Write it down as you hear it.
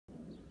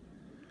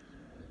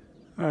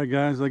Alright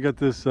guys, I got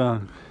this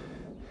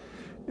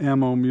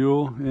ammo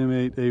mule,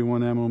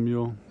 M8-A1 ammo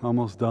mule,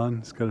 almost done.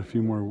 It's got a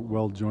few more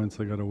weld joints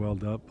I got to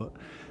weld up, but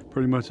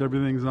pretty much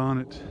everything's on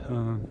it.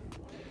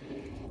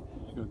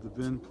 Got the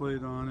VIN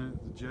plate on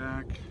it, the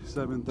jack,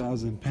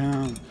 7,000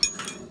 pound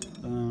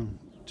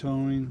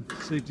towing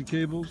safety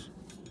cables,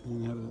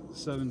 and you have a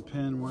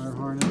 7-pin wire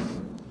harness.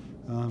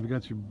 We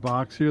got your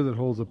box here that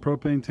holds a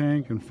propane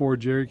tank and 4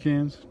 jerry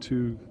cans,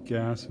 2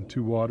 gas and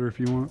 2 water if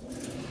you want.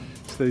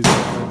 Stays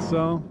like that.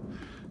 So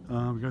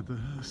we got the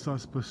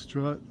suspa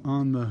strut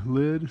on the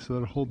lid, so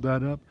that'll hold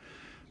that up.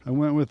 I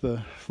went with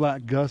a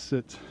flat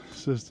gusset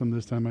system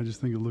this time. I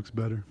just think it looks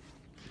better.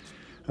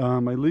 I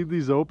leave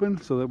these open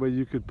so that way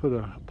you could put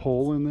a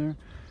pole in there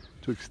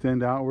to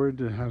extend outward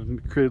to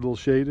create a little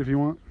shade if you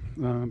want.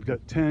 I've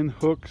got 10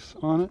 hooks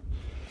on it,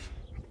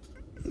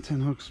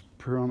 10 hooks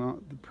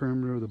on the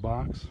perimeter of the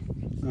box.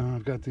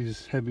 I've got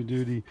these heavy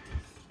duty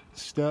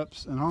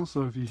steps, and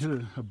also if you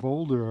hit a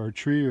boulder or a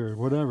tree or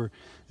whatever,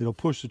 it'll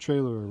push the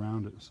trailer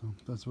around it. So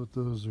that's what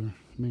those are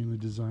mainly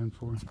designed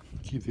for,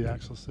 keep the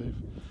axle safe.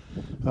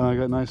 I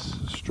got a nice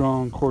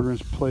strong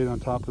 1/4-inch plate on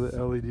top of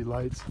the LED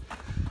lights.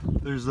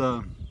 There's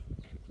a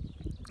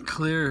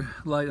clear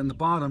light on the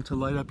bottom to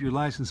light up your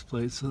license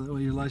plate, so that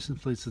when your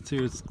license plate sits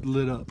here, it's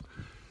lit up.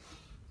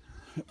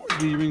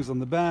 D-rings on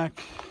the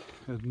back.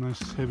 Got a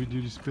nice heavy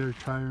duty spare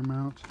tire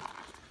mount.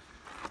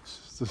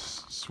 It's the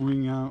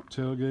swing out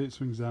tailgate,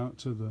 swings out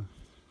to the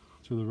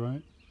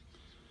right.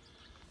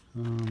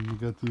 We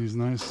got these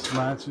nice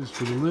latches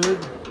for the lid,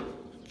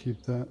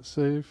 keep that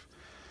safe.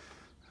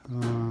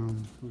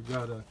 We've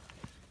got a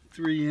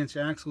 3-inch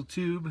axle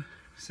tube,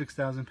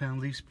 6,000 pound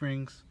leaf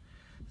springs,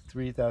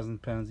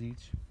 3,000 pounds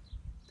each.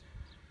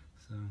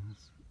 So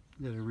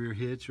we got a rear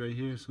hitch right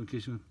here, so in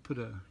case you want to put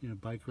a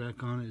bike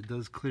rack on it, it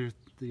does clear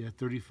the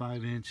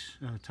 35-inch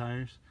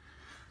tires.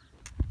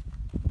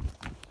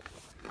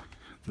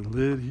 The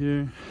lid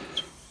here,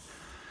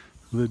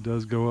 the lid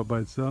does go up by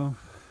itself.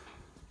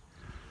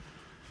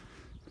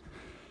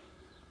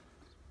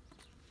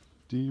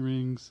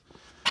 D-rings,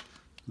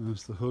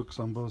 there's the hooks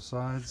on both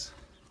sides,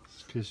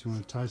 in case you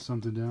want to tie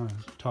something down,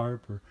 a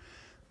tarp or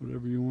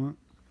whatever you want.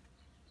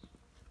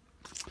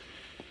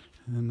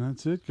 And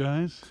that's it,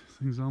 guys.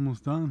 Thing's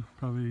almost done.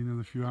 Probably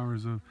another few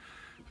hours of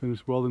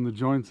finish welding the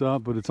joints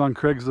up, but it's on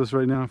Craigslist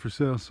right now for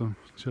sale, so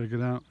check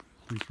it out.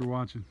 Thanks for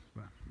watching.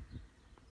 Bye.